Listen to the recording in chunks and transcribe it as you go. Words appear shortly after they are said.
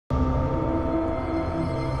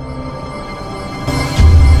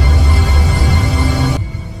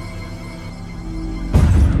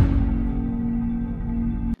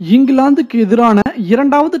இங்கிலாந்துக்கு எதிரான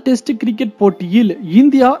இரண்டாவது டெஸ்ட் கிரிக்கெட் போட்டியில்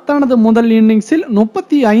இந்தியா தனது முதல் இன்னிங்ஸில்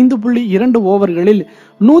 35.2 ஓவர்களில்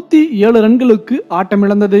 107 ரன்களுக்கு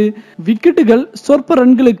ஆட்டமிழந்தது. விக்கெட்டுகள் சொற்ப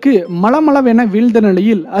ரன்களுக்கு மளமளவென வீழ்ந்த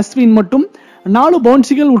நிலையில் அஸ்வின் மட்டும் 4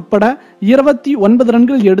 பவுன்சிகள் உட்பட 29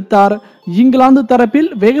 ரன்கள் எடுத்தார். இங்கிலாந்து தரப்பில்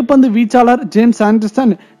வேகப்பந்து வீச்சாளர் ஜேம்ஸ்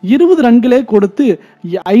ஆண்டர்சன் 20 ரன்களே கொடுத்து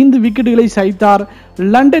 5 விக்கெட்டுகளை சாய்த்தார்.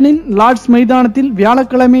 லண்டனின் லார்ட்ஸ் மைதானத்தில்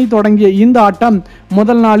வியாழக்கிழமை தொடங்கிய இந்த ஆட்டம்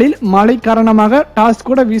முதல் நாளில் மழை காரணமாக டாஸ்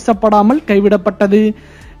கூட வீசப்படாமல் கைவிடப்பட்டது.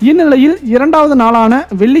 இந்நிலையில் இரண்டாவது நாளான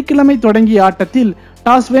வெள்ளிக்கிழமை தொடங்கிய ஆட்டத்தில்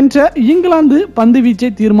டாஸ் வென்ற இங்கிலாந்து பந்து வீச்சை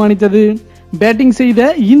தீர்மானித்தது. பேட்டிங் செய்த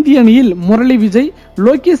இந்திய அணியில் முரளி விஜய்,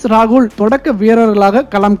 லோகேஷ் ராகுல் தொடக்க வீரர்களாக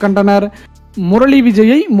களம் கண்டனர். முரளி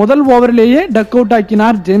விஜயை முதல் ஓவரிலேயே டக் அவுட்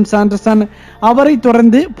ஆக்கினார் ஜேம்ஸ் ஆண்டர்சன். அவரை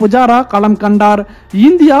தொடர்ந்து புஜாரா களம் கண்டார்.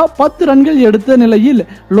 இந்தியா 10 ரன்கள் எடுத்த நிலையில்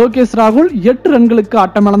லோகேஷ் ராகுல் 8 ரன்களுக்கு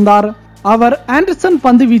ஆட்டமிழந்தார். அவர் ஆண்டர்சன்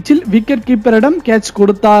பந்து வீச்சில் விக்கெட் கீப்பரிடம் கேட்ச்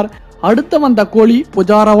கொடுத்தார். அடுத்த வந்த கோலி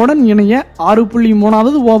புஜாராவுடன் இணைய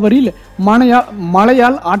 6.3வது ஓவரில்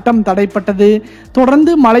மழையால் ஆட்டம் தடைப்பட்டது.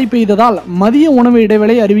 தொடர்ந்து மழை பெய்ததால் மதிய உணவு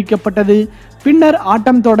இடைவேளை அறிவிக்கப்பட்டது. பின்னர்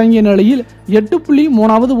ஆட்டம் தொடங்கிய நிலையில்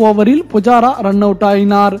 8.3வது ஓவரில் புஜாரா ரன் அவுட்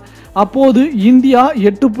ஆயினார். அப்போது இந்தியா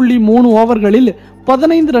 8.3 ஓவர்களில்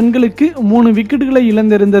 15 ரன்களுக்கு 3 விக்கெட்டுகளை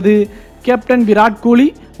இழந்திருந்தது. கேப்டன் விராட் கோலி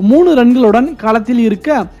 3 ரன்களுடன் களத்தில்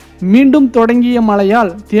இருக்க மீண்டும் தொடங்கிய மழையால்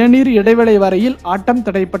தேநீர் இடைவேளை வரையில் ஆட்டம்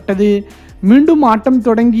தடைப்பட்டது. மீண்டும் ஆட்டம்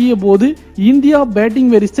தொடங்கிய போது இந்தியா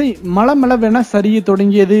பேட்டிங் வரிசை மளமளவென சரிய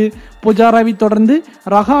தொடங்கியது. புஜாராவை தொடர்ந்து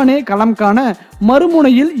ரஹானே களம் காண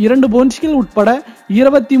மறுமுனையில் 2 பவுன்சிகள் உட்பட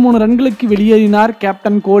 23 ரன்களுக்கு வெளியேறினார்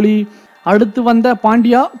கேப்டன் கோலி. அடுத்து வந்த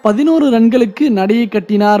பாண்டியா 11 ரன்களுக்கு நடையை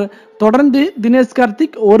கட்டினார். தொடர்ந்து தினேஷ்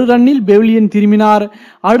கார்த்திக் 1 ரன்னில் பெவிலியன் திரும்பினார்.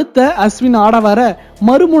 அடுத்த அஸ்வின் ஆட வர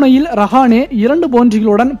மறுமுனையில் ரஹானே 2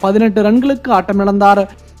 பவுன்சிகளுடன் 18 ரன்களுக்கு ஆட்டமிழந்தார்.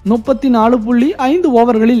 34.5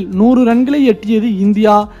 ஓவர்களில் 100 ரன்களை எட்டியது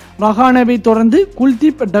இந்தியா. ரஹானேவை தொடர்ந்து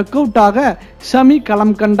குல்தீப் டக் அவுட் ஆக ஷமி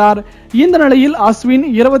களம் கண்டார். இந்த நிலையில் அஸ்வின்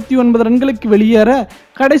 29 ரன்களுக்கு வெளியேற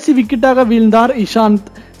கடைசி விக்கெட்டாக வீழ்ந்தார் இஷாந்த்.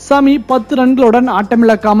 ஷமி 10 ரன்களுடன்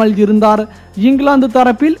ஆட்டமிழக்காமல் இருந்தார். இங்கிலாந்து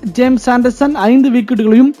தரப்பில் James Anderson 5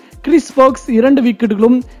 விக்கெட்டுகளையும், Chris Woakes 2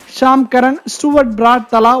 விக்கெட்டுகளும், Sham Karan, Stuart Brad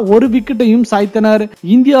தலா 1 விக்கெட்டையும் சாய்த்தனர்.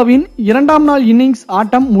 இந்தியாவின் இரண்டாம் நாள் இன்னிங்ஸ்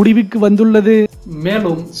ஆட்டம் முடிவுக்கு வந்துள்ளது.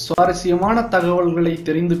 மேலும் சுவாரஸ்யமான தகவல்களை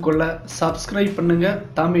தெரிந்து கொள்ள சப்ஸ்கிரைப் பண்ணுங்க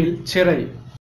தமிழ் சிறை.